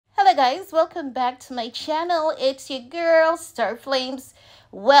guys, welcome back to my channel. It's your girl Star Flames.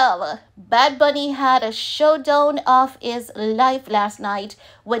 Well, Bad Bunny had a showdown of his life last night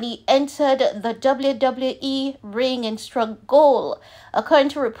when he entered the WWE ring and struck gold. According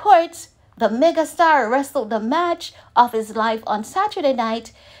to reports, the megastar wrestled the match of his life on Saturday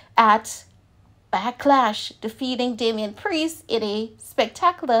night at Backlash, defeating Damian Priest in a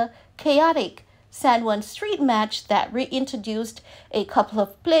spectacular, chaotic San Juan Street match that reintroduced a couple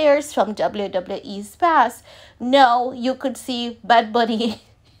of players from WWE's past. Now you could see Bad Bunny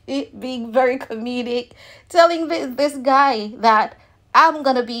being very comedic, telling this guy that I'm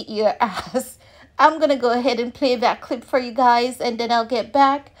gonna beat your ass. I'm gonna go ahead and play that clip for you guys, and then I'll get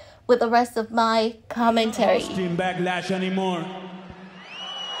back with the rest of my commentary. Hosting Backlash anymore.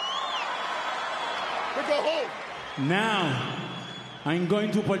 We go home. Now, I'm going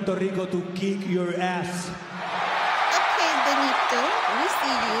to Puerto Rico to kick your ass. Okay, Benito, we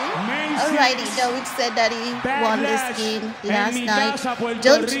see you. Alrighty, David said that he won this game last night.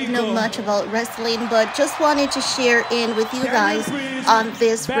 Don't know much about wrestling, but just wanted to share in with you guys on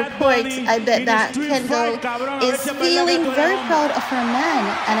this report. I bet that Kendall is feeling very proud of her man,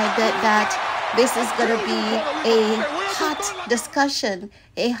 and I bet that this is going to be a hot discussion,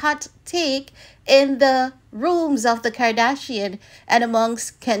 a hot take in the rooms of the Kardashian and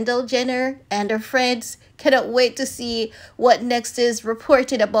amongst Kendall Jenner and her friends. Cannot wait to see what next is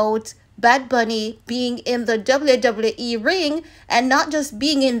reported about Bad Bunny being in the WWE ring, and not just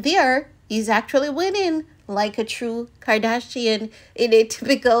being in there, he's actually winning like a true Kardashian in a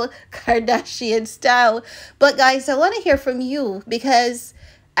typical Kardashian style. But guys, I want to hear from you, because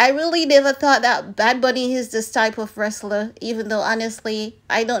I really never thought that Bad Bunny is this type of wrestler, even though honestly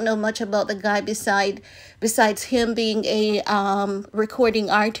I don't know much about the guy besides him being a recording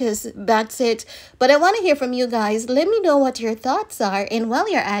artist. That's it. But I want to hear from you guys. Let me know what your thoughts are, and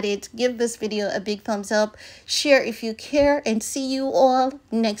while you're at it, give this video a big thumbs up, share if you care, and see you all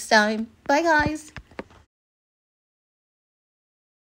next time. Bye guys.